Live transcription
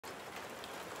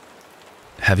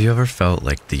Have you ever felt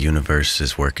like the universe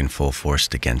is working full force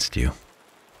against you?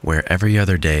 Where every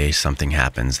other day something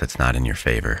happens that's not in your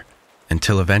favor,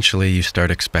 until eventually you start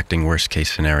expecting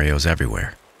worst-case scenarios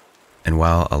everywhere. And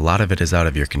while a lot of it is out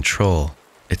of your control,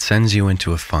 it sends you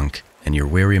into a funk, and your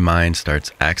weary mind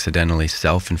starts accidentally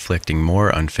self-inflicting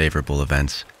more unfavorable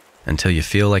events until you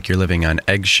feel like you're living on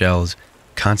eggshells,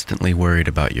 constantly worried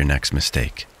about your next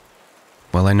mistake.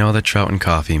 Well, I know that Trout and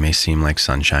coffee may seem like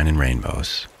sunshine and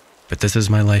rainbows, but this is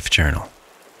my life journal,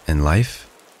 and life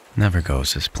never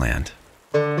goes as planned.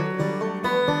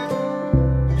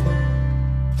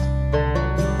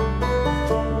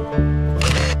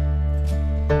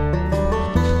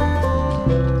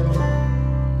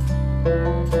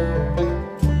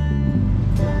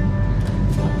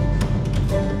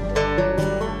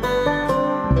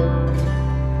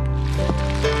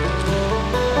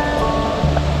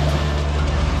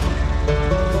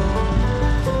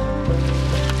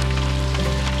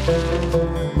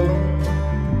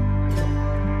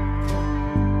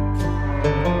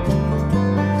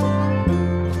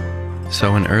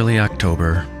 So in early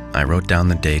October, I wrote down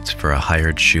the dates for a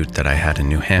hired shoot that I had in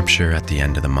New Hampshire at the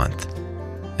end of the month.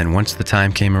 And once the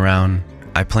time came around,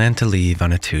 I planned to leave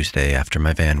on a Tuesday after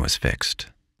my van was fixed.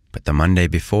 But the Monday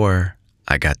before,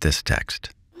 I got this text.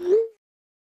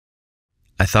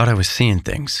 I thought I was seeing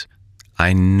things.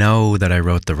 I know that I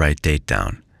wrote the right date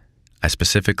down. I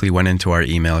specifically went into our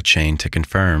email chain to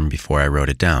confirm before I wrote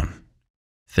it down.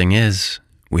 Thing is,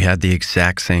 we had the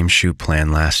exact same shoot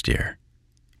plan last year.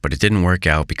 But it didn't work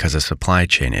out because of supply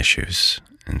chain issues,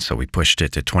 and so we pushed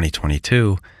it to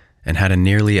 2022 and had a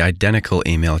nearly identical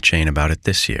email chain about it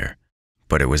this year.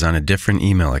 But it was on a different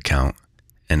email account,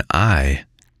 and I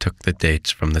took the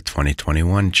dates from the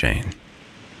 2021 chain.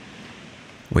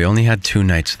 We only had 2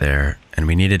 nights there, and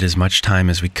we needed as much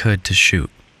time as we could to shoot.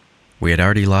 We had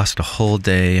already lost a whole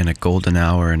day and a golden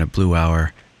hour and a blue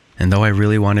hour, and though I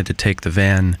really wanted to take the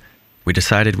van, we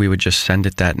decided we would just send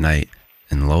it that night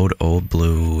and load Old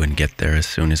Blue and get there as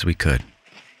soon as we could.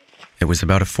 It was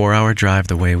about a 4-hour drive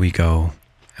the way we go,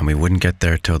 and we wouldn't get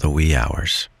there till the wee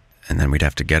hours, and then we'd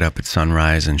have to get up at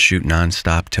sunrise and shoot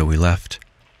nonstop till we left,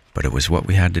 but it was what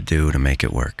we had to do to make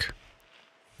it work.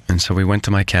 And so we went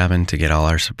to my cabin to get all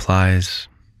our supplies,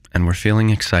 and we're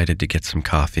feeling excited to get some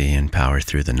coffee and power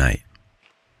through the night.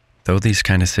 Though these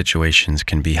kind of situations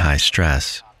can be high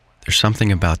stress, there's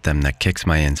something about them that kicks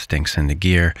my instincts into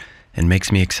gear and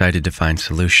makes me excited to find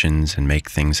solutions and make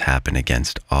things happen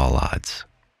against all odds.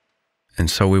 And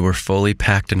so we were fully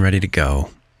packed and ready to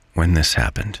go when this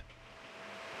happened.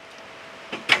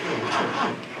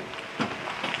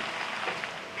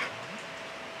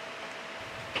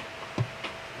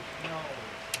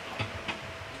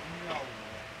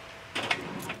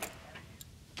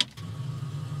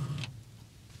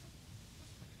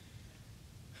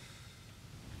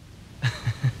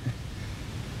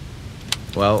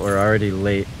 Well, we're already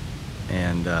late,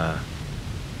 and the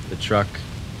truck,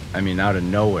 out of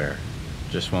nowhere,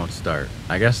 just won't start.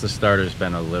 I guess the starter's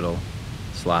been a little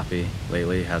sloppy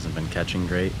lately, hasn't been catching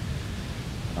great,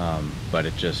 but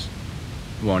it just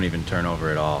won't even turn over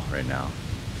at all right now.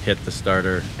 Hit the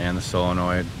starter and the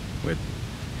solenoid with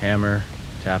hammer,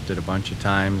 tapped it a bunch of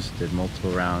times, did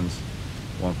multiple rounds,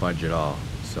 won't budge at all.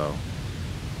 So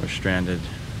we're stranded.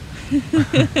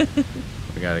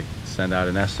 We gotta send out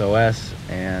an SOS,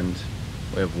 and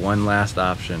we have one last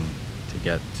option to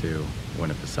get to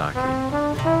Winnipesaukee.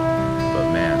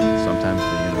 But man, sometimes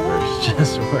the universe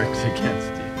just works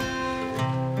against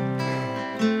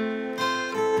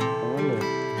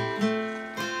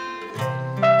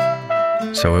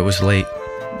you. So it was late,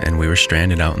 and we were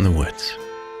stranded out in the woods.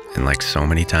 And like so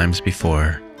many times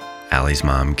before, Allie's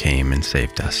mom came and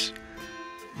saved us.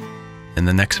 And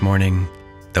the next morning,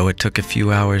 though it took a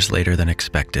few hours later than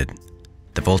expected,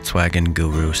 the Volkswagen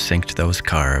guru synced those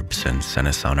carbs and sent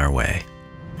us on our way.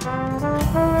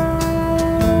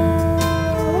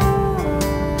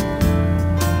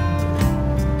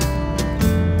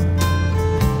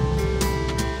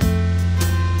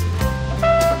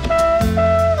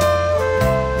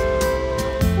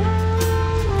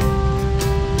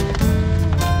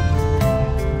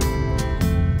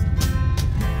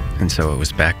 And so it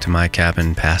was back to my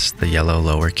cabin past the yellow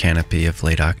lower canopy of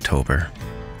late October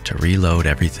to reload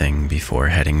everything before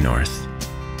heading north.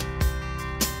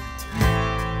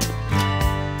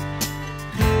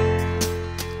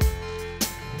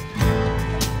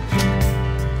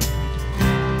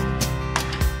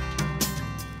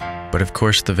 But of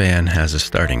course the van has a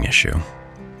starting issue,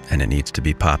 and it needs to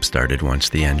be pop started once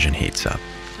the engine heats up.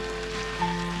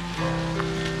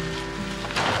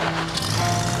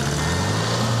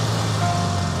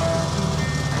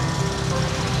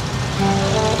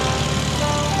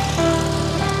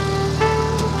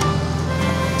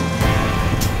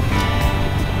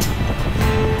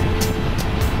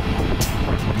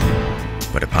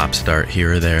 start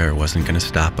here or there wasn't going to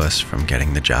stop us from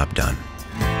getting the job done.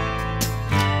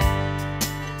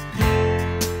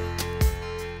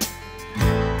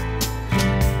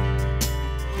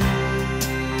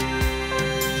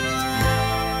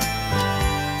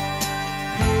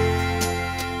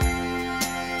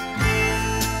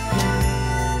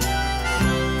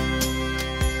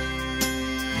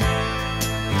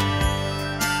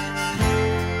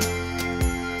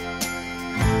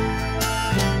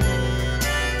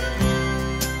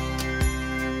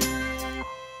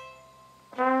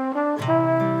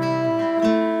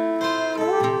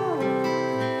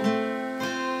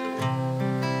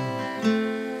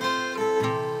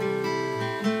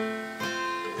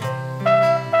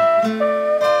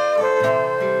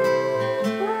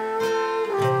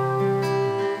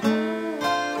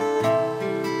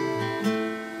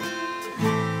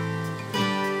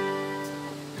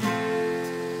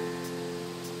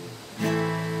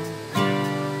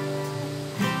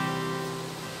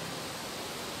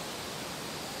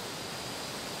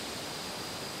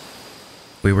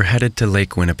 We were headed to Lake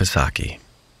Winnipesaukee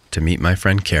to meet my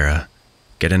friend Kara,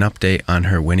 get an update on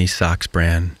her Winnie Socks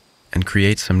brand, and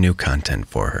create some new content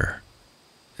for her.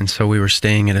 And so we were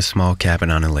staying at a small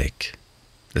cabin on a lake,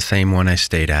 the same one I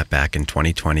stayed at back in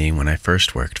 2020 when I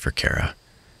first worked for Kara.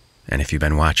 And if you've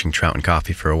been watching Trout and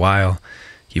Coffee for a while,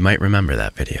 you might remember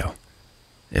that video.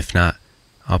 If not,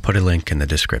 I'll put a link in the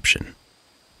description.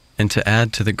 And to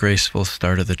add to the graceful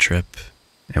start of the trip,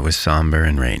 it was somber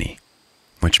and rainy,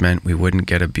 which meant we wouldn't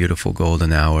get a beautiful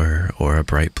golden hour or a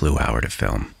bright blue hour to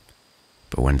film.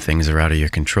 But when things are out of your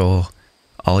control,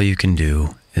 all you can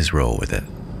do is roll with it.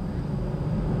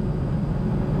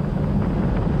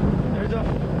 There's a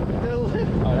lip.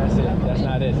 Oh, that's it. That's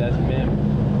not it. That's Mim.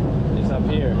 It's up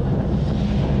here.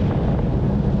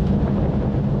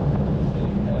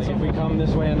 Like if we come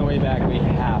this way on the way back, we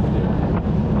have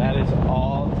to. That is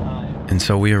all time. And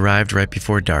so we arrived right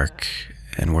before dark,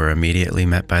 and were immediately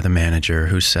met by the manager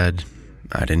who said,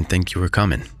 "I didn't think you were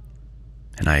coming."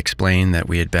 And I explained that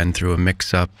we had been through a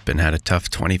mix-up and had a tough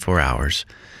 24 hours,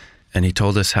 and he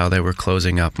told us how they were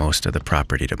closing up most of the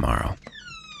property tomorrow.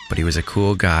 But he was a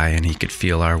cool guy and he could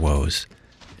feel our woes,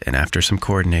 and after some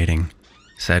coordinating,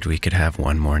 said we could have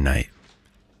one more night.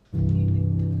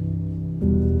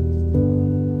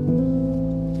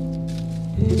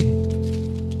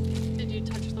 Did you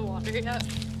touch the water yet?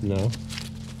 No.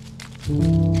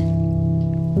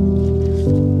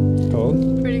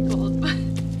 Cold? Pretty cold, but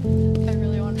I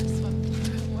really want to swim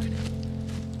tomorrow morning.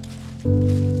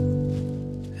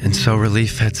 And so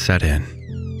relief had set in.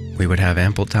 We would have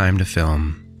ample time to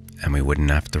film, and we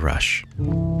wouldn't have to rush.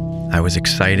 I was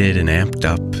excited and amped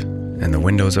up, and the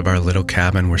windows of our little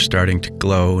cabin were starting to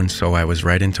glow, and so I was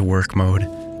right into work mode,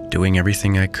 doing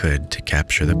everything I could to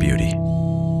capture the beauty.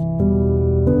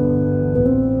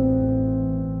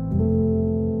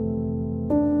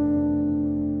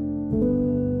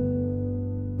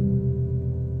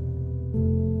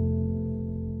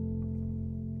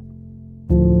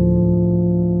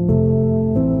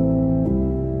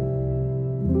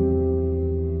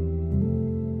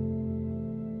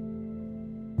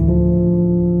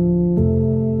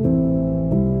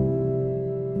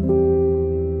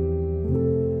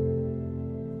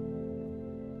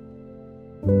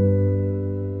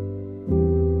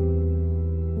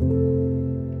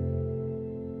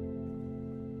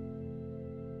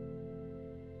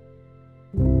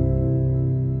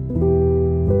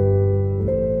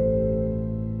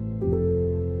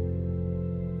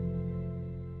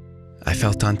 I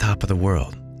felt on top of the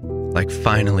world, like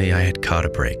finally I had caught a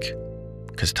break,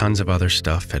 because tons of other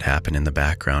stuff had happened in the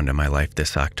background of my life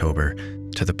this October,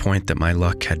 to the point that my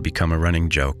luck had become a running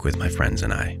joke with my friends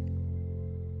and I.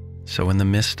 So in the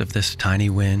midst of this tiny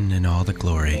win and all the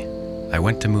glory, I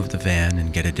went to move the van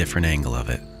and get a different angle of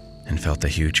it, and felt a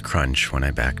huge crunch when I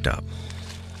backed up.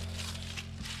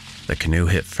 The canoe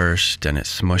hit first, and it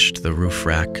smushed the roof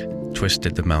rack,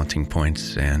 twisted the mounting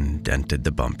points, and dented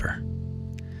the bumper.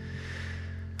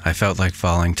 I felt like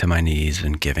falling to my knees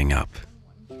and giving up.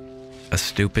 A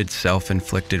stupid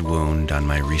self-inflicted wound on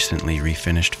my recently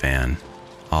refinished van,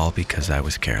 all because I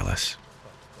was careless.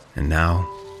 And now,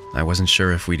 I wasn't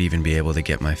sure if we'd even be able to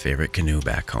get my favorite canoe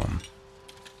back home.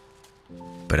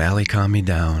 But Allie calmed me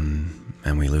down,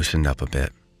 and we loosened up a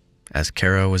bit, as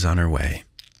Kara was on her way,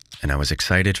 and I was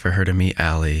excited for her to meet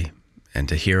Allie and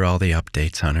to hear all the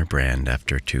updates on her brand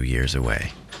after 2 years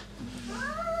away.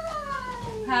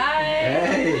 Hi.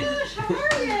 Hey. Gosh, how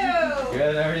are you?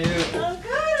 Good, how are you? I'm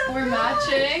good. We're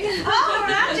matching. Oh, we're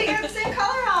matching. I have the same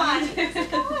color on. How's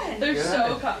it going? They're Good.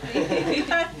 so comfy.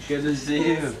 Good to see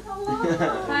you.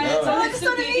 Hello. Hi, No. it's Oh, nice it's to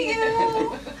so to meet meet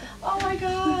you. Oh my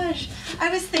gosh. I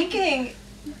was thinking,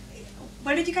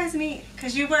 when did you guys meet?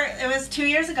 Because it was 2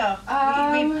 years ago.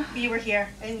 You were here.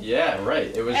 And, Yeah,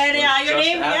 right. It was, and was your just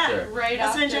name, after. yeah. Right Must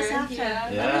after. have been just after.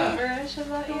 Yeah.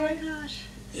 Oh my gosh.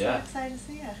 Yeah. So excited to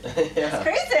see you. Yeah. It's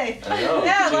crazy. I know.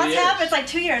 Yeah, 2 lots years. happened. It's like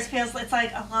 2 years. It's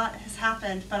like a lot has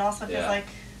happened, but also feels Yeah. like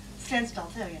standstill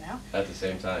too, you know? At the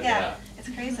same time, Yeah. yeah. It's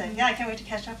crazy. Yeah, I can't wait to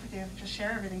catch up with you. Just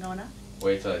share everything going on.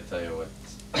 Wait till I tell you what.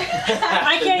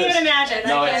 I can't even imagine.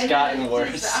 No, I it's can't gotten even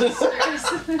worse.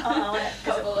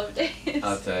 Couple of days.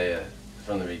 I'll tell you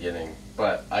from the beginning.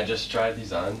 But I just tried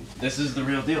these on. This is the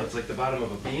real deal. It's like the bottom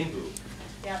of a bean boot.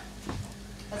 Yep.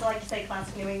 That's all I like to say,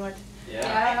 classic New England.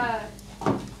 Yeah.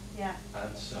 Yeah.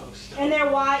 I'm so stoked. And they're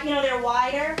wide, they're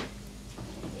wider.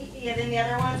 Yeah, than the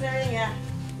other ones and everything, yeah.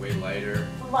 Way lighter.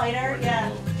 Lighter, yeah.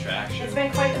 More traction. It's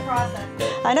been quite the process.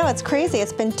 I know, it's crazy.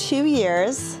 It's been 2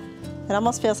 years. It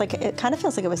almost feels like, it kind of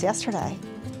feels like it was yesterday.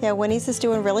 Yeah, Winnie's is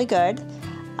doing really good.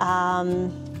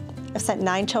 I've sent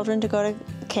 9 children to go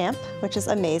to camp, which is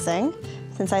amazing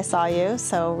since I saw you,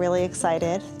 so really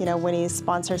excited. You know, Winnie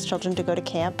sponsors children to go to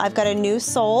camp. I've got a new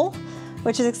sole,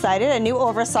 which is excited, a new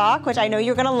oversock, which I know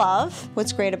you're gonna love.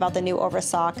 What's great about the new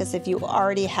oversock is if you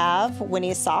already have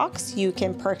Winnie's socks, you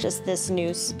can purchase this new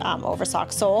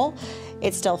oversock sole.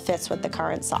 It still fits with the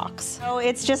current socks. So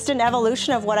it's just an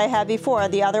evolution of what I had before.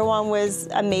 The other one was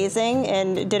amazing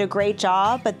and did a great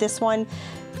job, but this one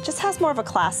just has more of a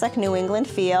classic New England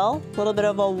feel, a little bit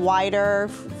of a wider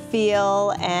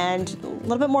feel and a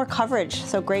little bit more coverage.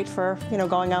 So great for, you know,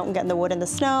 going out and getting the wood in the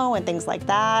snow and things like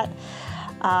that.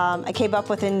 I came up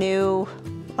with a new,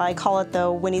 I call it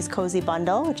the Winnie's Cozy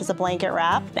Bundle, which is a blanket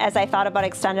wrap. As I thought about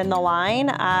extending the line,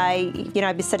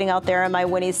 I'd be sitting out there in my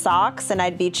Winnie's socks and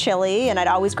I'd be chilly and I'd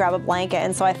always grab a blanket.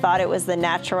 And so I thought it was the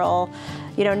natural,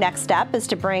 next step is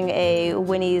to bring a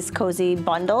Winnie's Cozy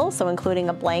Bundle, so including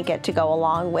a blanket to go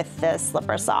along with the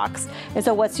slipper socks. And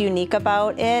so what's unique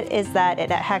about it is that it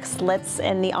has slits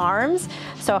in the arms.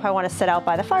 So if I want to sit out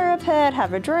by the fire pit,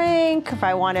 have a drink, if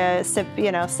I want to sit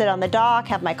on the dock,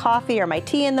 have my coffee or my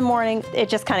tea in the morning, it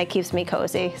just kind of keeps me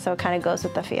cozy. So it kind of goes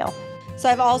with the feel. So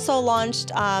I've also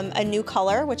launched a new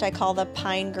color, which I call the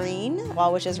Pine Green,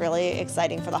 which is really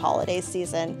exciting for the holiday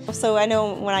season. So I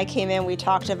know when I came in, we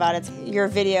talked about it. Your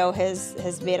video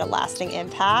has made a lasting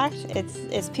impact.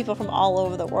 It's people from all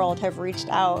over the world have reached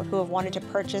out who have wanted to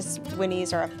purchase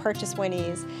Winnie's or have purchased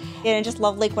Winnie's and just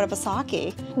love Lake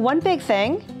Winnipesaukee. One big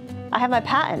thing, I have my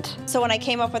patent. So when I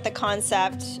came up with the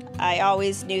concept, I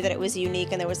always knew that it was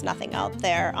unique and there was nothing out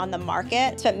there on the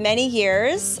market. Spent many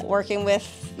years working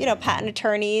with patent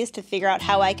attorneys to figure out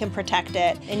how I can protect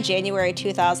it. In January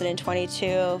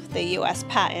 2022, the US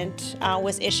patent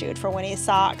was issued for Winnie's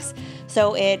socks.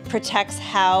 So it protects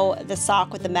how the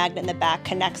sock with the magnet in the back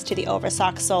connects to the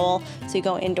oversock sole. So you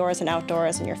go indoors and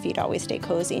outdoors and your feet always stay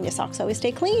cozy and your socks always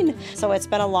stay clean. So it's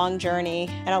been a long journey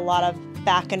and a lot of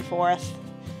back and forth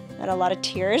and a lot of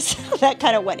tears that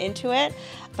kind of went into it.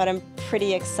 But I'm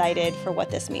pretty excited for what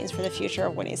this means for the future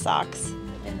of Winnie's socks.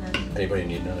 Anybody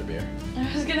need another beer?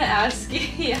 I was gonna ask you.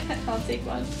 Yeah, I'll take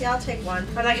one. Yeah, I'll take one.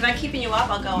 But am I keeping you up?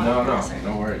 I'll go on.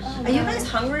 No worries. Are you guys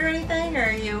hungry or anything?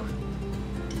 Or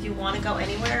did you want to go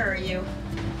anywhere? Or are you?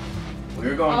 We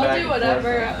were going I'll back do and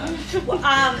forth.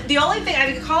 whatever. The only thing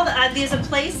I could call there's a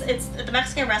place. It's the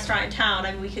Mexican restaurant in town.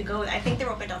 I mean, we could go. I think they're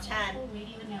open till 10.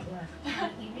 Radio network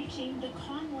currently reaching the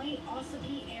Conway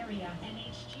Ossipee area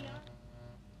NHGR.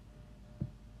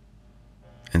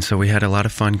 And so we had a lot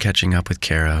of fun catching up with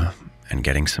Kara and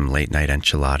getting some late night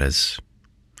enchiladas.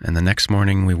 And the next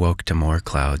morning we woke to more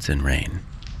clouds and rain.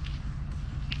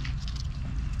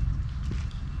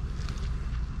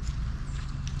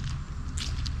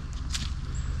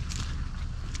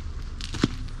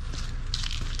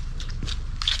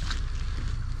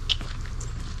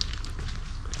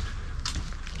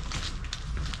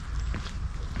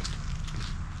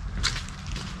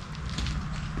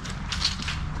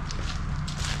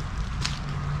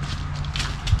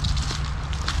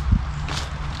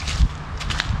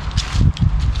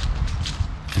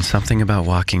 Something about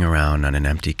walking around on an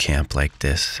empty camp like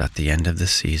this at the end of the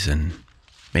season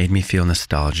made me feel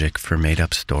nostalgic for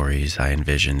made-up stories I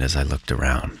envisioned as I looked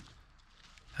around.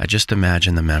 I just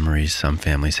imagine the memories some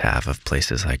families have of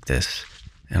places like this,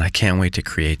 and I can't wait to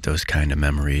create those kind of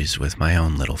memories with my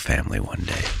own little family one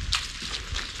day.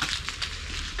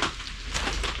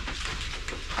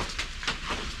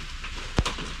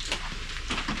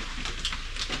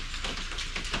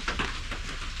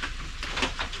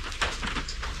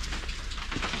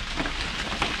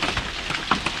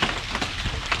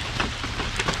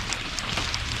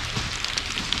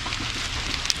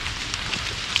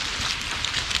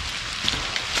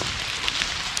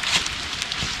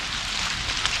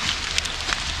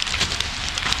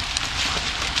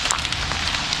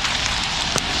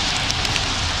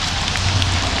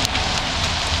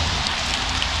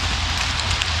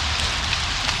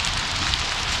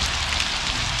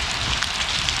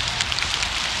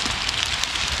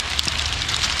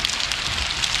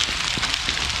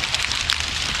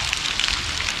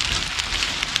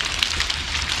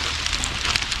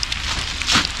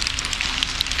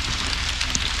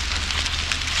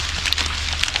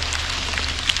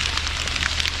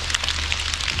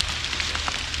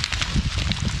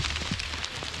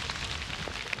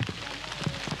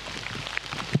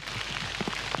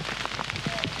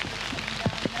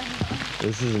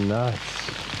 This is nuts.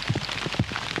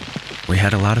 We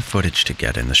had a lot of footage to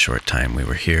get in the short time we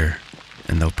were here,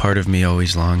 and though part of me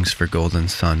always longs for golden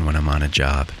sun when I'm on a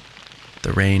job,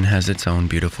 the rain has its own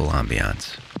beautiful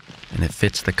ambiance, and it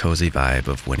fits the cozy vibe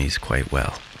of Winnie's quite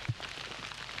well.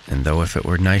 And though if it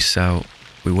were nice out,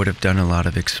 we would have done a lot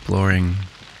of exploring,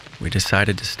 we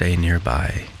decided to stay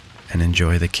nearby and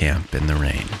enjoy the camp in the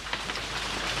rain.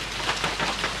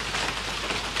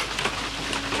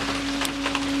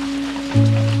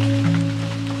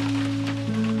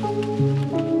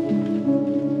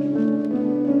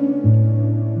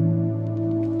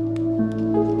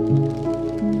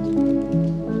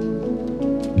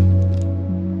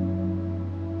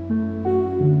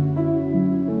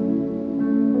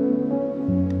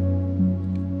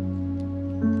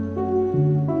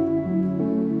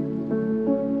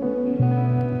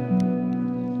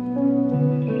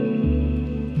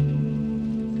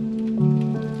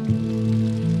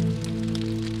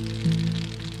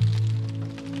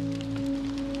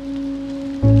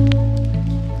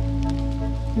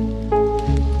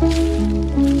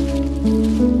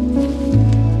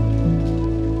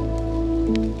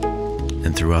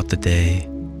 Throughout the day,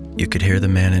 you could hear the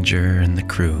manager and the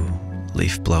crew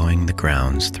leaf blowing the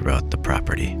grounds throughout the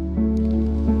property.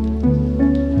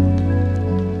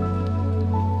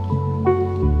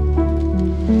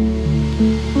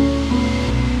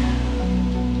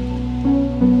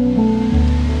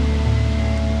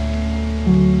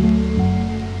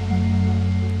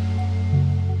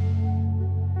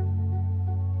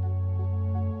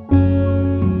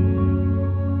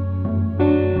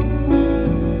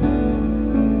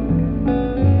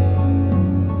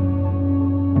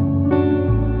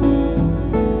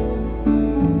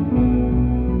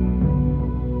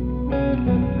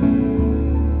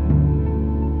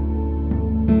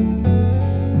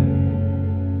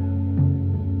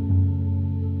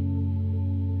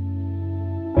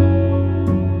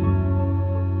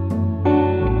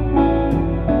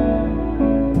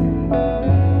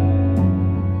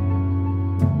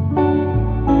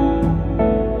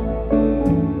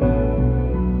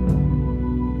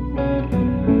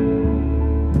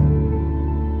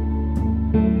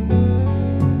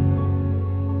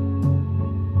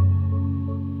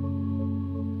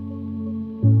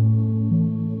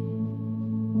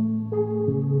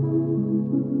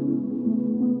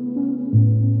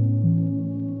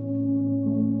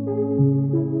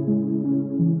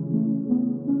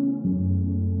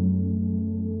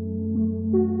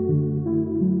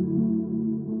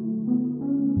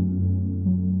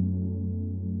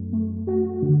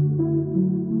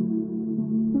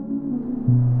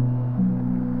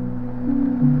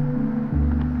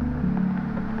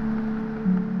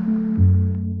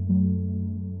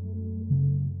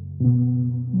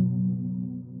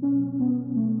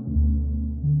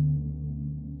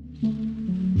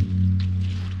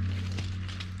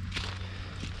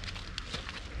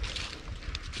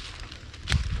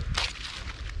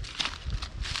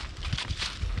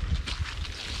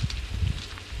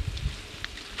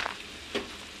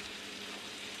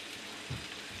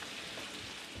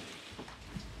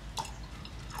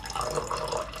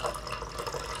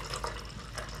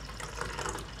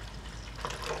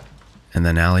 And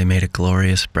then Allie made a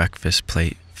glorious breakfast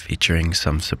plate featuring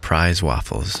some surprise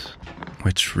waffles,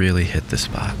 which really hit the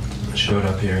spot. I showed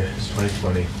up here, it's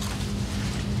 2020,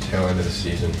 tail end of the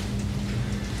season.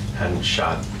 Hadn't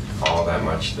shot all that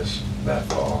much that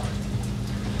fall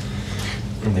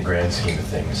in the grand scheme of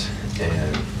things,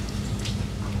 and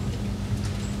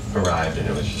arrived and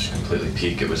it was just completely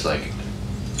peak. It was like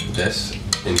this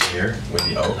in here with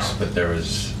the oaks, but there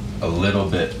was a little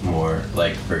bit more,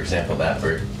 like for example that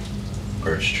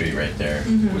birch tree right there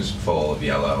was full of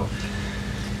yellow.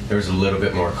 There was a little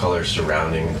bit more color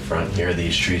surrounding the front here.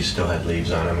 These trees still had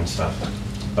leaves on them and stuff.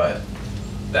 But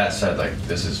that said, like,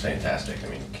 this is fantastic. I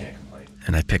mean, can't complain.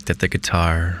 And I picked up the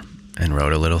guitar and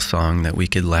wrote a little song that we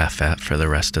could laugh at for the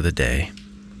rest of the day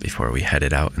before we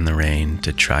headed out in the rain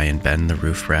to try and bend the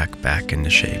roof rack back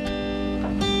into shape.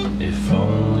 If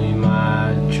only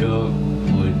my truck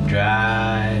would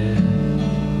drive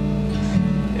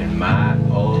and my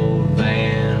old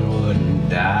van wouldn't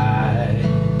die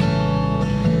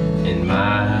and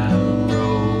my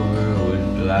rover would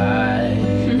glide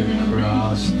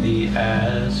across the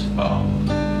asphalt.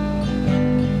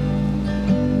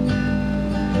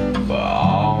 But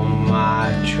all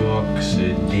my trucks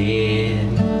are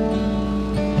dead,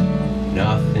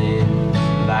 nothing's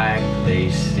like they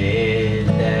said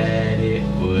that it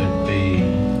would be.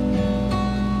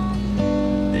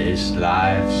 This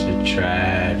life's a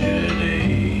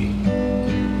tragedy,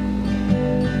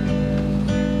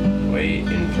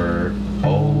 waiting for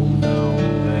old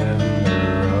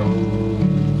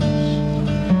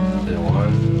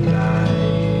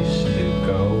I used to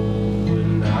go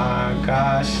when I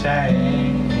got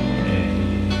saved.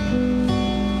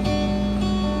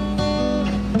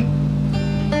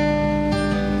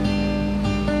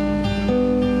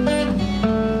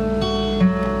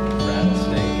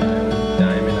 Rattlesnake Island,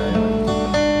 Diamond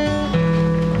Island.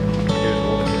 Here's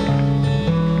Woolly.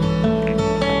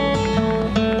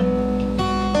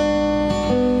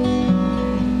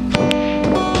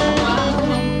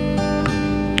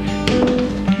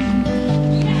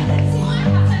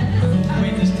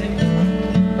 Wait, just take this.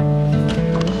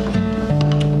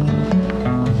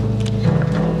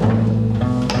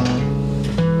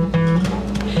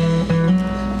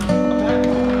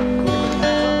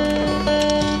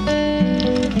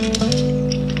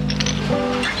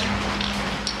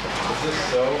 This is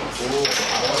so cool.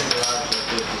 I want a garage like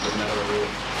this with a metal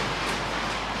roof.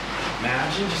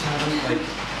 Imagine just having like,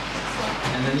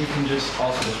 and then you can just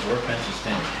also this workbench is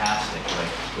fantastic.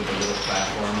 Like with a little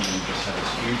platform, and you just have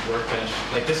this huge workbench.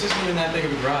 Like this isn't even that big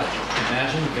of a garage.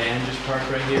 Imagine the van just parked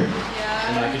right here,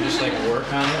 and I could just like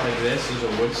work on it like this. There's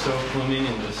a wood stove blooming,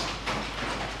 and just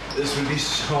this would be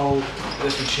so.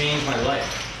 This would change my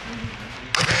life.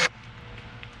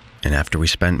 And after we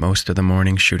spent most of the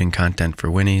morning shooting content for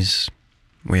Winnie's,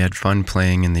 we had fun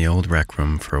playing in the old rec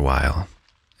room for a while.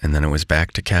 And then it was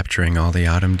back to capturing all the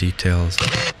autumn details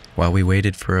while we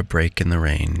waited for a break in the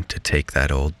rain to take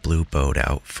that old blue boat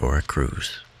out for a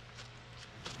cruise.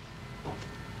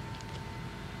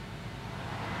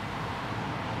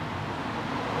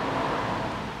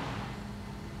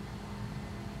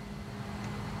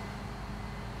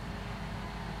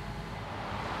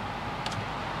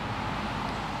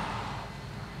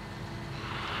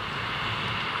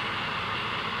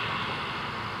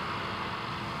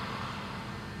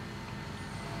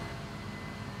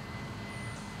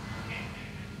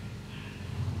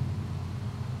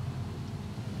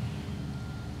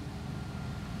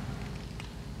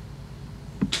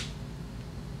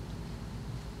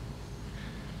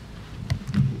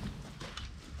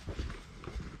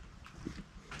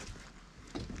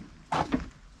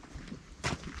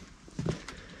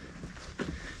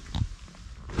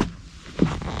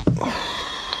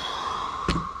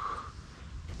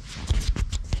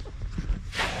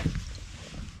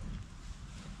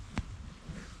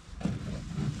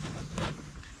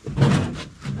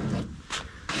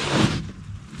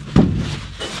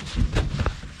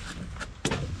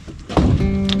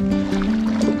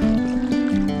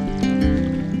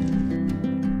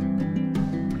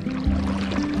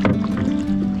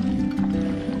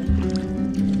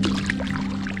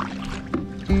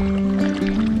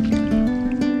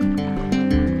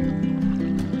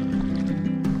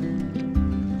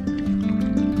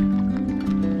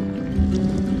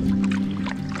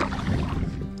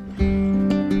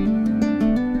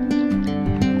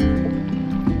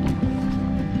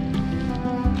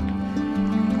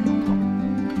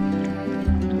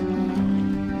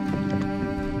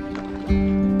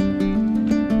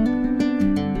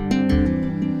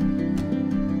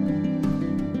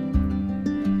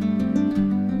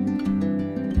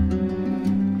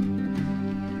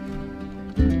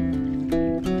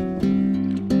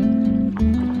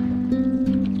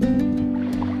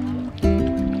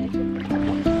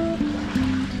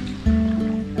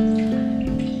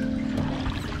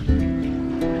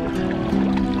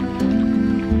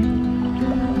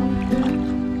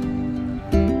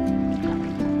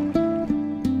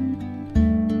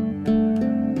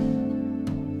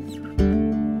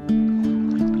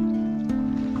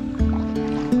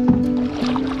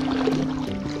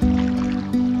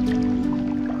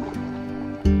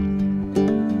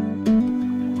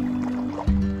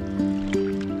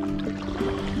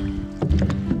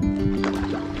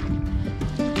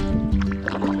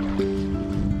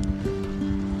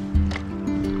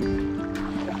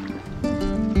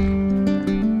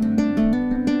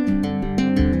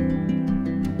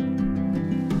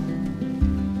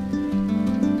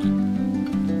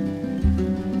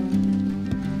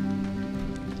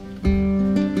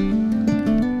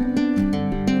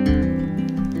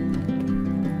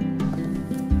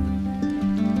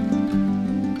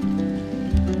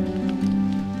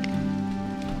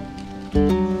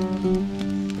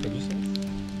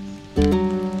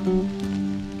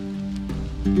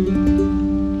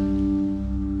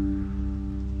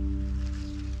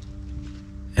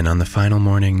 And on the final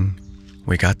morning,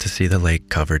 we got to see the lake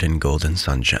covered in golden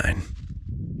sunshine.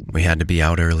 We had to be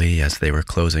out early as they were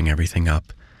closing everything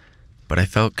up, but I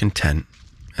felt content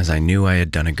as I knew I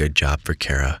had done a good job for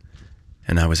Kara,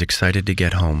 and I was excited to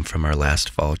get home from our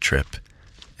last fall trip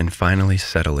and finally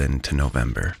settle into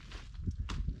November.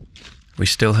 We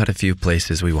still had a few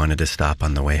places we wanted to stop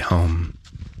on the way home,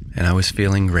 and I was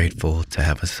feeling grateful to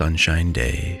have a sunshine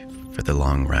day for the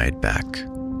long ride back.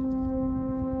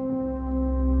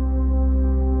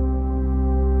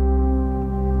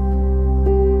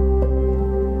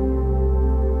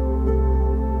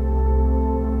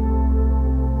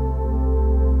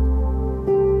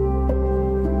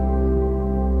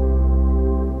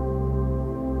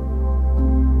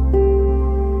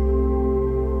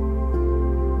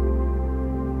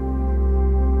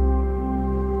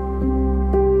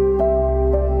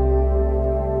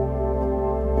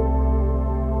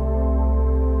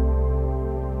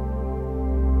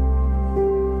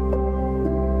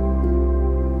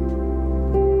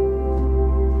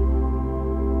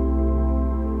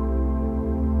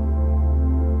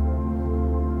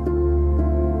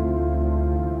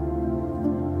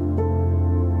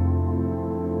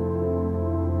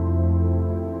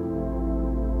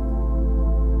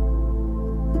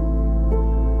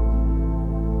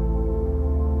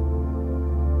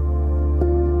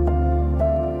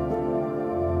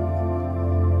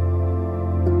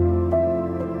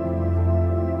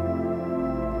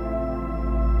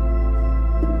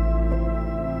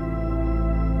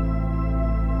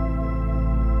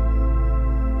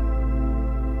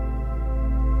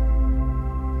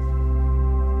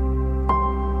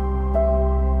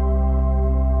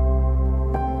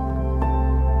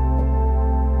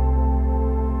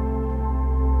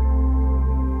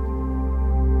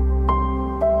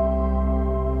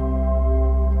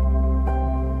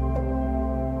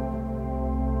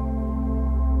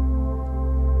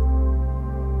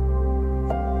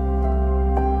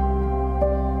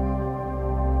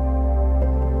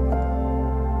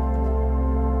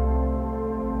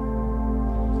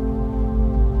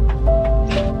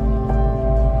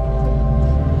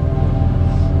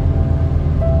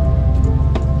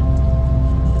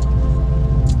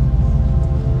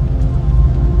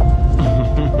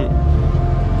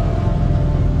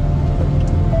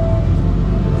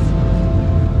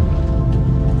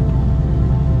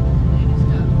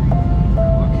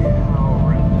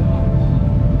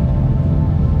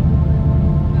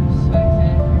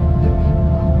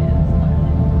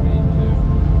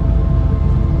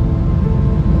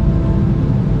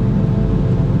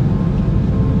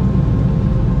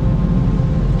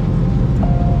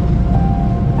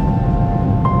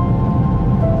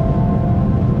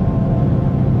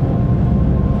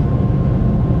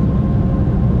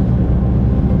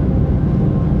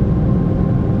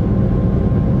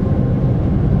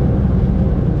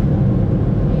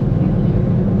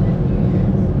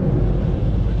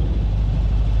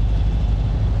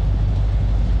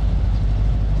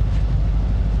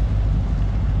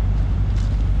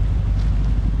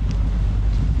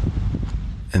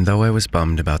 And though I was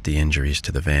bummed about the injuries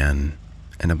to the van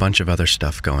and a bunch of other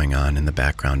stuff going on in the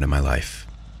background of my life,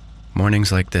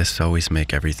 mornings like this always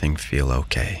make everything feel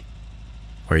okay.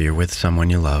 Where you're with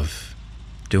someone you love,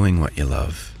 doing what you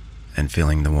love, and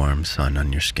feeling the warm sun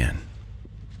on your skin.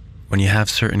 When you have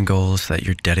certain goals that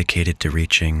you're dedicated to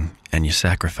reaching and you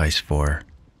sacrifice for,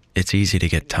 it's easy to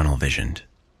get tunnel visioned.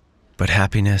 But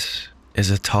happiness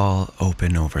is a tall,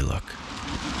 open overlook.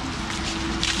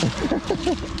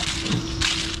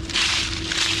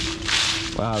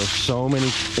 Wow, there's so many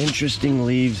interesting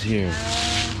leaves here.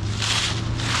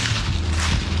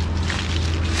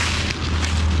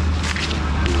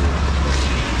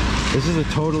 This is a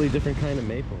totally different kind of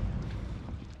maple.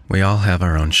 We all have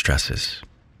our own stresses,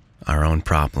 our own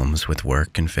problems with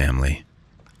work and family,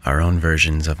 our own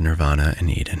versions of Nirvana and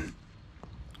Eden.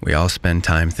 We all spend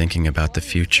time thinking about the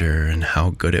future and how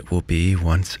good it will be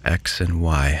once X and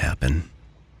Y happen.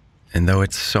 And though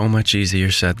it's so much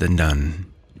easier said than done,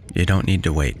 you don't need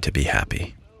to wait to be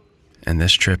happy. And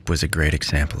this trip was a great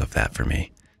example of that for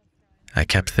me. I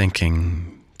kept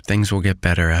thinking, things will get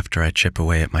better after I chip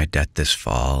away at my debt this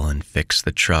fall and fix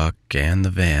the truck and the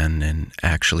van and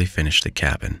actually finish the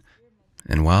cabin.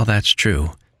 And while that's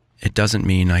true, it doesn't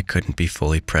mean I couldn't be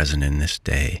fully present in this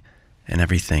day and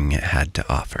everything it had to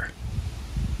offer.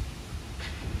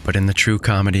 But in the true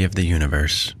comedy of the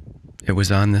universe, it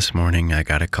was on this morning I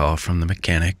got a call from the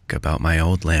mechanic about my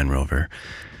old Land Rover,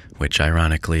 which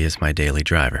ironically is my daily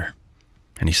driver.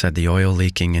 And he said the oil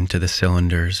leaking into the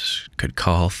cylinders could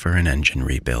call for an engine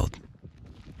rebuild.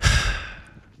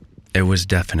 It was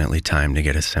definitely time to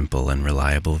get a simple and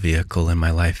reliable vehicle in my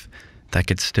life that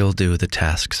could still do the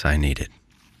tasks I needed.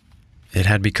 It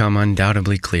had become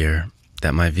undoubtedly clear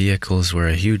that my vehicles were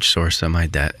a huge source of my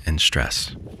debt and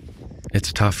stress.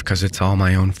 It's tough because it's all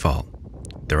my own fault.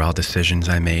 They're all decisions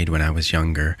I made when I was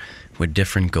younger with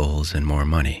different goals and more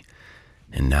money.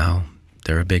 And now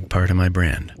they're a big part of my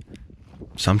brand.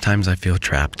 Sometimes I feel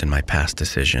trapped in my past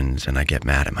decisions and I get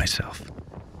mad at myself.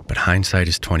 But hindsight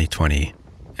is 20/20,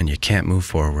 and you can't move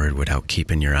forward without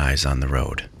keeping your eyes on the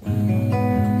road.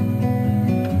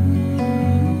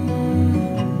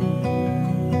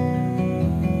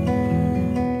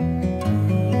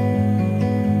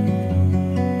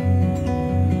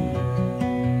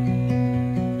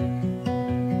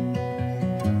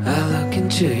 I look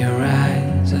into your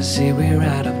eyes, I see we're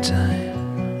out of time.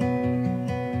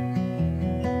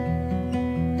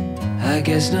 I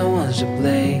guess no one's to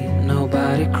blame,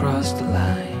 nobody crossed the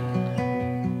line.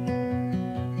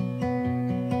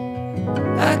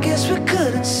 I guess we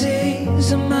couldn't see,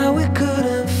 somehow we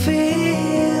couldn't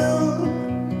feel.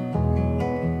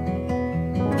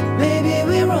 Maybe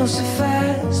we rose too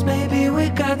fast, maybe we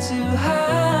got too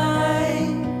high.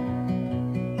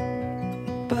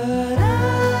 But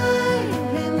I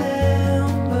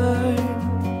remember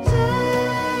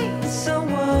days I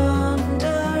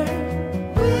wondered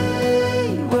we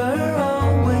were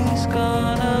always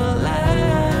gonna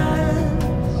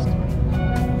last.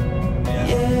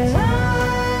 Yeah,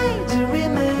 I do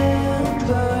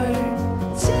remember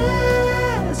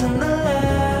tears and the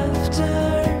laughter.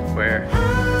 Where?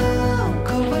 How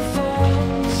could we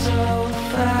fall so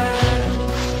fast?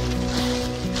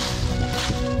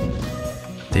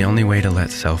 The only way to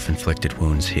let self-inflicted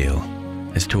wounds heal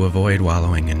is to avoid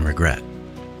wallowing in regret,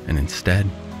 and instead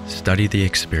study the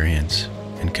experience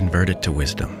and convert it to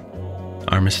wisdom.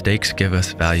 Our mistakes give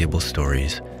us valuable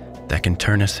stories that can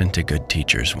turn us into good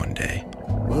teachers one day.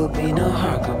 Will be no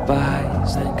hard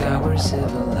goodbyes, thank God we're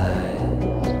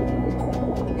civilized.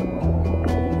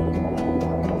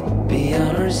 Be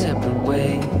on our separate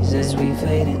ways as we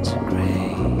fade into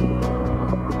gray.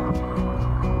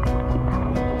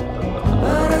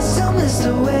 But I still miss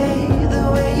the way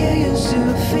you used to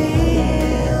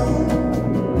feel.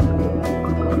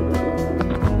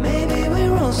 Maybe we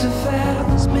rose too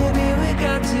fast, maybe we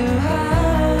got too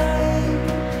high.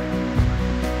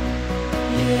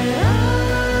 Yeah,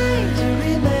 I do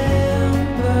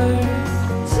remember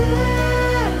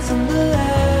tears and the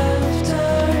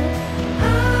laughter.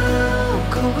 How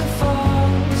could we fall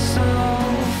so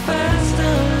fast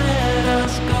and let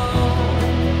us go?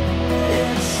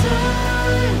 It's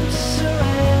time to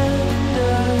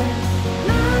surrender.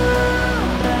 Now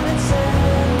that it's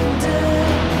ended,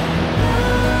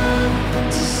 nothing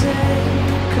to say,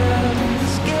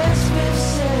 'cause guess we've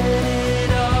said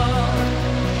it all.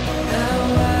 Now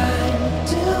why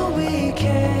do we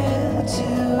care to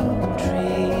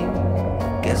dream?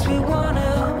 Guess we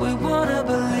wanna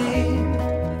believe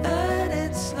that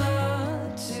it's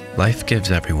not too Life gives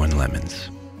everyone lemons,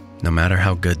 no matter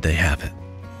how good they have it,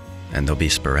 and they'll be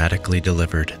sporadically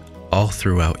delivered all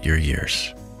throughout your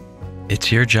years.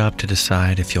 It's your job to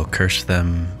decide if you'll curse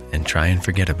them and try and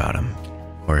forget about them,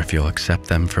 or if you'll accept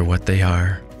them for what they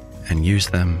are and use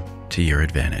them to your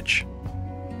advantage.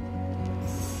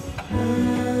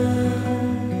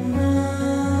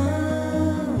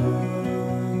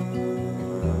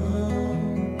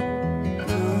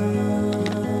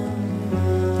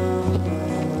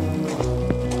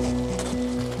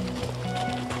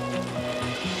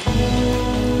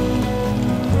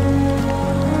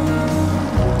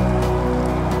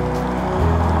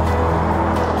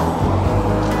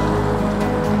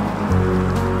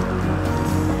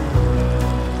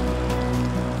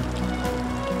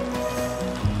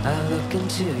 I look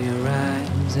into your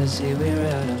eyes, I see we're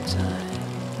out of time.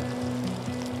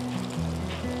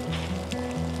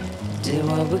 Did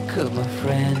what we could, my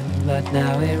friend, but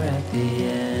now we're at the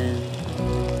end.